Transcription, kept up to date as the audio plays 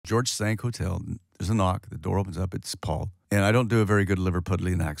George Sank Hotel. There's a knock. The door opens up. It's Paul. And I don't do a very good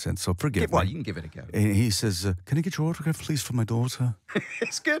Liverpudlian accent, so forgive Well, me. you can give it a go. And he says, can I get your autograph, please, for my daughter?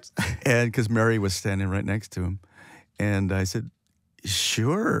 It's good. And because Mary was standing right next to him. And I said,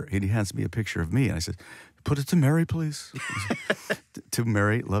 sure. And he hands me a picture of me. And I said, put it to Mary, please. To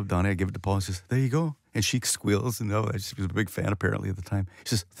Mary, love Donnie. I give it to Paul. He says, there you go. And she squeals. And she was a big fan, apparently, at the time. He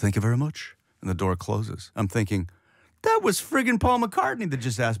says, thank you very much. And the door closes. I'm thinking, that was friggin' Paul McCartney that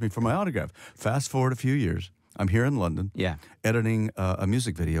just asked me for my autograph. Fast forward a few years. I'm here in London, editing a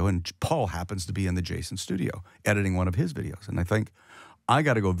music video, and Paul happens to be in the Jason studio, editing one of his videos. And I think, I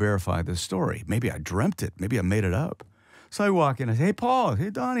got to go verify this story. Maybe I dreamt it. Maybe I made it up. So I walk in, I say, hey, Paul,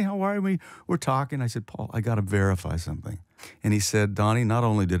 hey, Donnie, how are we? We're talking. I said, Paul, I got to verify something. And he said, Donnie, not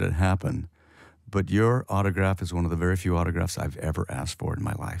only did it happen, but your autograph is one of the very few autographs I've ever asked for in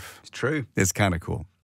my life. It's true. It's kind of cool.